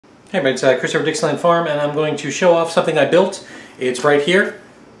Hey everybody, it's Chris over at Dixieland Farm, and I'm going to show off something I built. It's right here.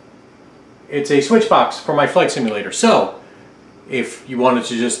 It's a Switchbox for my flight simulator. So, if you wanted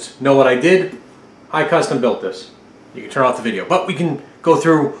to just know what I did, I custom built this. You can turn off the video, but we can go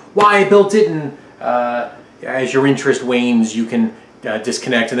through why I built it, and as your interest wanes, you can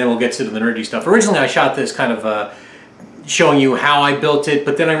disconnect, and then we'll get to the nerdy stuff. Originally, I shot this kind of showing you how I built it,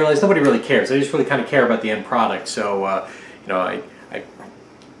 but then I realized nobody really cares. They just really kind of care about the end product. So, you know, I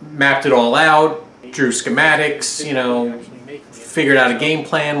mapped it all out, drew schematics, you know, figured out a game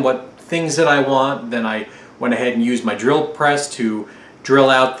plan, what things that I want. Then I went ahead and used my drill press to drill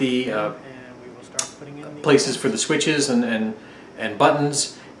out the places for the switches and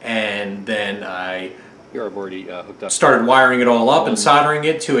buttons, and then I started wiring it all up and soldering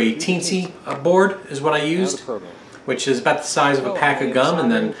it to a Teensy board is what I used, which is about the size of a pack of gum,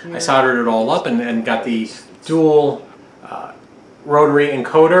 and then I soldered it all up and got the dual Rotary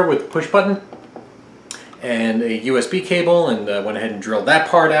encoder with push button and a USB cable, and went ahead and drilled that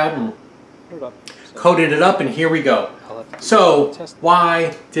part out and coated it up, and here we go. So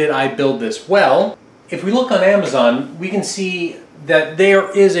why did I build this? Well, if we look on Amazon, we can see that there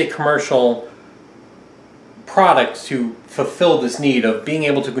is a commercial product to fulfill this need of being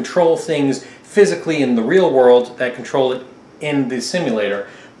able to control things physically in the real world that control it in the simulator,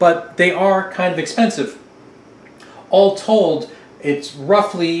 but they are kind of expensive. All told, it's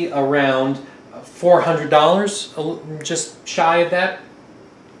roughly around $400, just shy of that.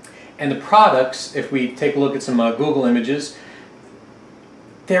 And the products, if we take a look at some Google images,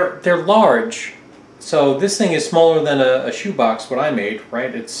 they're large. So this thing is smaller than a shoebox, what I made,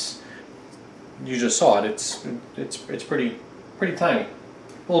 right? You just saw it. It's pretty tiny. A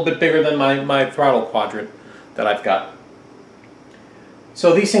little bit bigger than my throttle quadrant that I've got.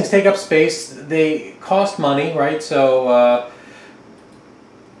 So these things take up space. They cost money, right? So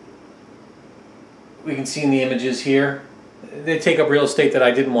we can see in the images here, they take up real estate that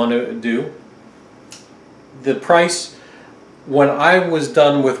I didn't want to do. The price, when I was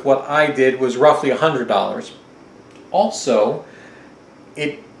done with what I did, was roughly $100. Also,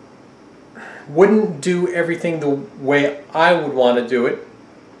 it wouldn't do everything the way I would want to do it,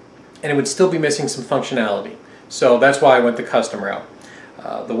 and it would still be missing some functionality. So that's why I went the custom route.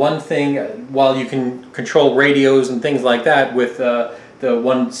 The one thing, while you can control radios and things like that with the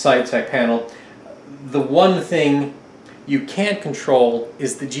one side tech panel, the one thing you can't control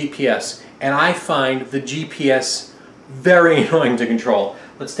is the GPS, and I find the GPS very annoying to control.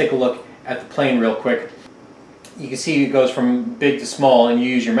 Let's take a look at the plane real quick. You can see it goes from big to small, and you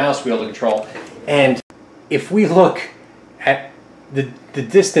use your mouse wheel to control. And if we look at the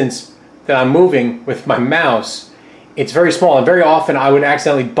distance that I'm moving with my mouse, it's very small, and very often I would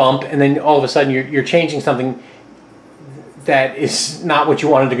accidentally bump, and then all of a sudden you're changing something that is not what you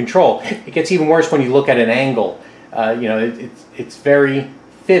wanted to control. It gets even worse when you look at an angle. You know, it's very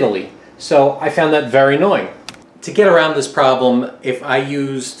fiddly. So I found that very annoying. To get around this problem, if I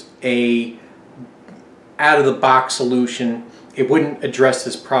used a out-of-the-box solution, it wouldn't address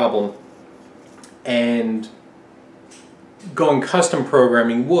this problem, and going custom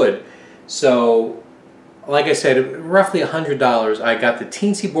programming would. So, like I said, roughly $100. I got the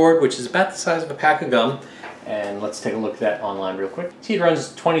Teensy board, which is about the size of a pack of gum, and let's take a look at that online real quick. See, it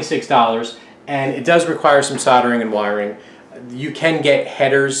runs $26, and it does require some soldering and wiring. You can get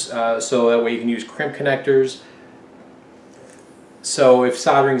headers, so that way you can use crimp connectors. So if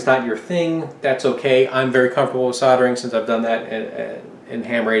soldering is not your thing, that's okay. I'm very comfortable with soldering since I've done that in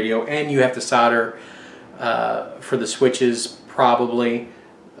ham radio, and you have to solder for the switches probably.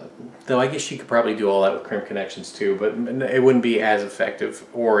 Though I guess you could probably do all that with crimp connections too, but it wouldn't be as effective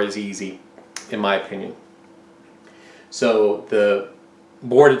or as easy, in my opinion. So the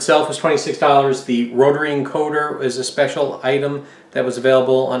board itself was $26. The Rotary encoder is a special item that was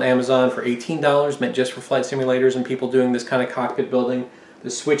available on Amazon for $18, meant just for flight simulators and people doing this kind of cockpit building. The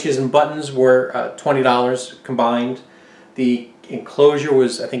switches and buttons were $20 combined. The enclosure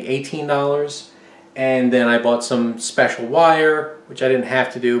was, I think, $18. And then I bought some special wire, which I didn't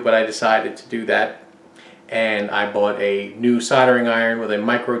have to do, but I decided to do that. And I bought a new soldering iron with a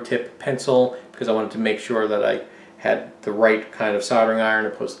micro tip pencil because I wanted to make sure that I had the right kind of soldering iron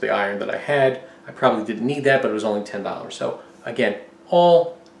opposed to the iron that I had. I probably didn't need that, but it was only $10. So again,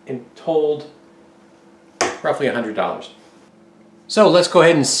 all in told, roughly $100. So let's go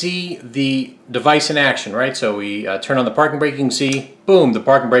ahead and see the device in action, right? So we turn on the parking brake, you can see, boom, the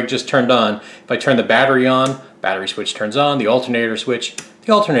parking brake just turned on. If I turn the battery on, battery switch turns on, the alternator switch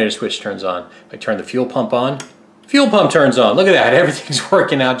turns on. If I turn the fuel pump on, fuel pump turns on. Look at that, everything's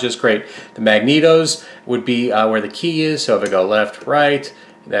working out just great. The magnetos would be where the key is, so if I go left, right,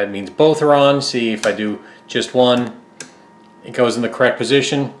 that means both are on. See, if I do just one, it goes in the correct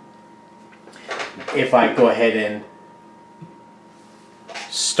position. If I go ahead and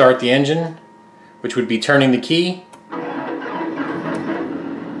start the engine, which would be turning the key,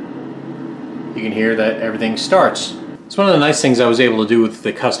 you can hear that everything starts. So one of the nice things I was able to do with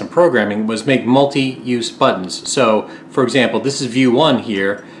the custom programming was make multi-use buttons. So for example, this is view 1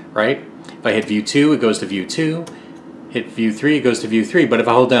 here, right? If I hit view 2, it goes to view 2. Hit view 3, it goes to view 3. But if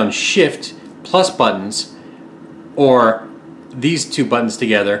I hold down shift plus buttons, or these two buttons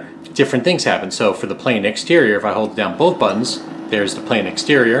together, different things happen. So for the plane exterior, if I hold down both buttons, there's the plane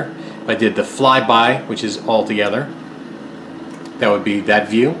exterior. If I did the flyby, which is all together, that would be that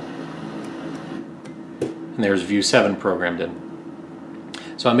view. And there's view 7 programmed in.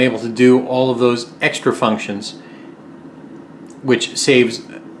 So I'm able to do all of those extra functions, which saves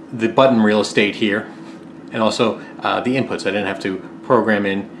the button real estate here, and also the inputs. I didn't have to program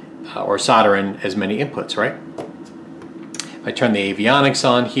in or solder in as many inputs, right? If I turn the avionics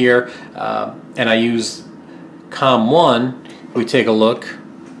on here, and I use COM1, we take a look.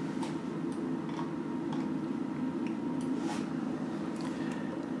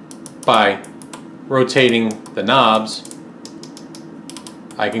 By rotating the knobs,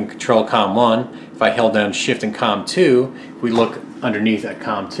 I can control COM1. If I held down shift and COM2, if we look underneath at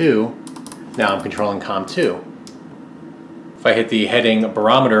COM2, now I'm controlling COM2. If I hit the heading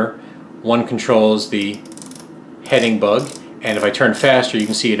barometer, one controls the heading bug, and if I turn faster, you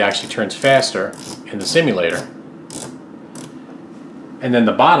can see it actually turns faster in the simulator. And then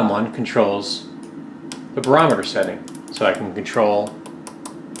the bottom one controls the barometer setting, so I can control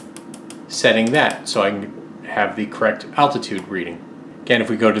setting that so I can have the correct altitude reading. Again, if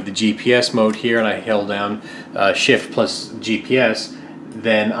we go to the GPS mode here and I held down shift plus GPS,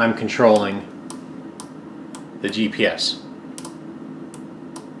 then I'm controlling the GPS.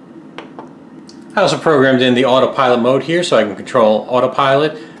 I also programmed in the autopilot mode here so I can control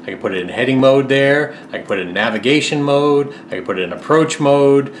autopilot. I can put it in heading mode there, I can put it in navigation mode, I can put it in approach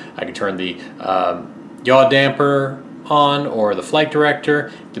mode, I can turn the yaw damper on or the flight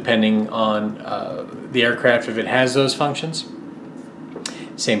director, depending on the aircraft if it has those functions.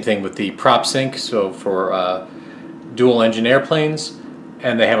 Same thing with the prop sync, so for dual engine airplanes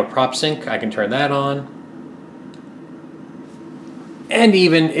and they have a prop sync, I can turn that on. And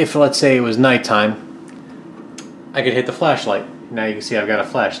even if, let's say, it was nighttime, I could hit the flashlight. Now you can see I've got a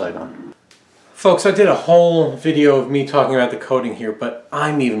flashlight on. Folks, I did a whole video of me talking about the coding here, but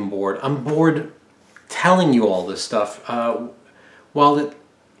I'm even bored. I'm bored telling you all this stuff. While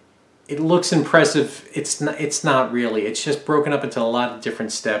it looks impressive, it's not really. It's just broken up into a lot of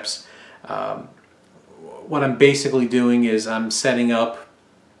different steps. What I'm basically doing is I'm setting up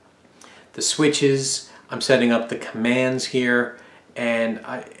the switches, I'm setting up the commands here, and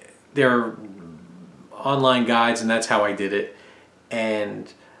there are online guides, and that's how I did it.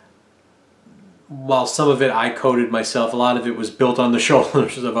 And while some of it I coded myself, a lot of it was built on the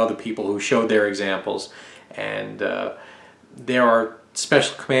shoulders of other people who showed their examples. And there are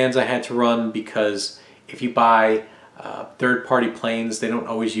special commands I had to run because if you buy third-party planes, they don't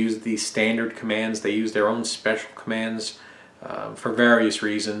always use the standard commands. They use their own special commands for various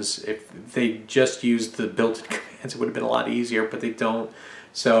reasons. If they just used the built-in commands, it would have been a lot easier, but they don't.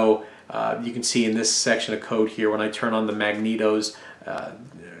 So you can see in this section of code here, when I turn on the magnetos,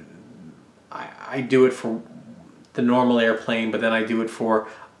 I do it for the normal airplane, but then I do it for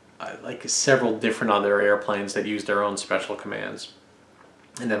like several different other airplanes that use their own special commands.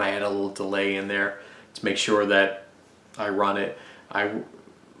 And then I add a little delay in there to make sure that I run it. I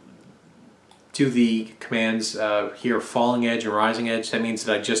do the commands here, falling edge and rising edge. That means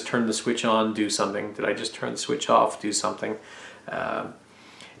that I just turn the switch on, do something. Did I just turn the switch off, do something? I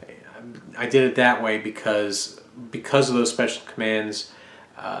did it that way because of those special commands.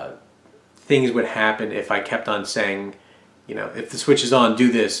 Things would happen if I kept on saying, you know, if the switch is on,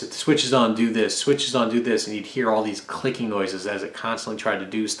 do this. If the switch is on, do this. Switch is on, do this. And you'd hear all these clicking noises as it constantly tried to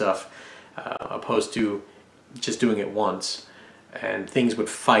do stuff, opposed to just doing it once. And things would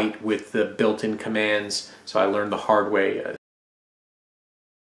fight with the built-in commands, so I learned the hard way.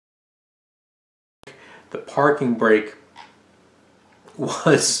 The parking brake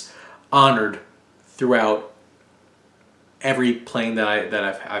was honored throughout every plane that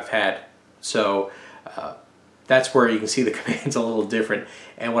I've had. So that's where you can see the commands a little different.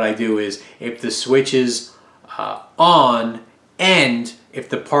 And what I do is, if the switch is on and if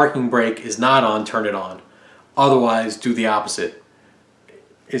the parking brake is not on, turn it on. Otherwise, do the opposite.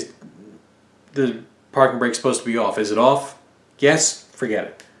 Is the parking brake supposed to be off? Is it off? Yes, forget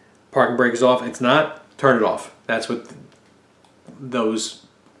it. Parking brake is off. It's not, turn it off. That's what those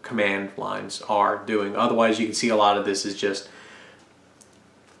command lines are doing. Otherwise, you can see a lot of this is just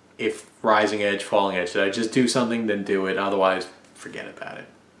if rising edge, falling edge. Did I just do something? Then do it. Otherwise, forget about it.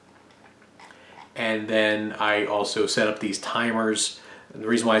 And then I also set up these timers. And the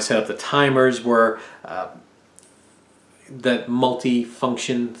reason why I set up the timers were that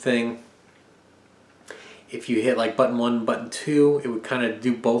multi-function thing. If you hit like button 1, button 2, it would kind of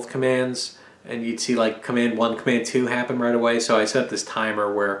do both commands, and you'd see like command 1, command 2 happen right away. So I set up this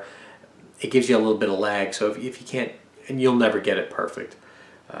timer where it gives you a little bit of lag. So if you can't, and you'll never get it perfect,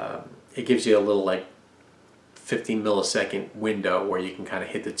 it gives you a little like 15 millisecond window where you can kind of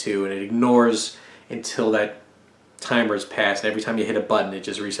hit the 2, and it ignores until that timer is passed. Every time you hit a button, it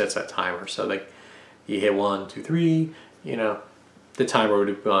just resets that timer. So like you hit 1, 2, 3, you know, the timer would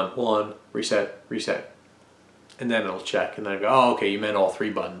have gone 1, reset, reset. And then it'll check, and then I go, oh, okay, you meant all 3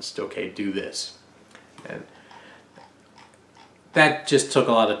 buttons. Okay, do this. And that just took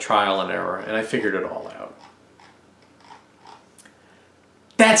a lot of trial and error, and I figured it all out.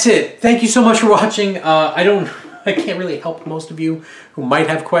 That's it. Thank you so much for watching. I can't really help most of you who might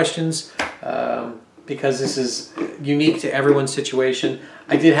have questions because this is unique to everyone's situation.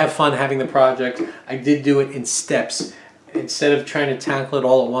 I did have fun having the project. I did do it in steps. Instead of trying to tackle it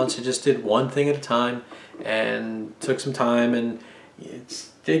all at once, I just did one thing at a time and took some time, and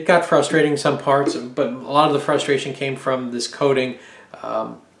it got frustrating some parts, but a lot of the frustration came from this coding.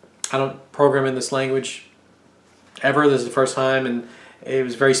 I don't program in this language ever. This is the first time, and it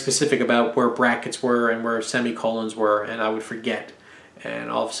was very specific about where brackets were and where semicolons were, and I would forget, and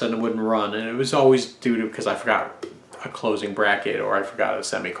all of a sudden it wouldn't run, and it was always due to because I forgot a closing bracket or I forgot a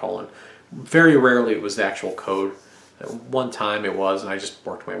semicolon. Very rarely it was the actual code. One time it was, and I just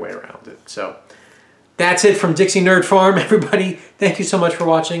worked my way around it. So that's it from Dixie Nerd Farm, everybody. Thank you so much for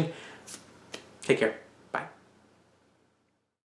watching. Take care.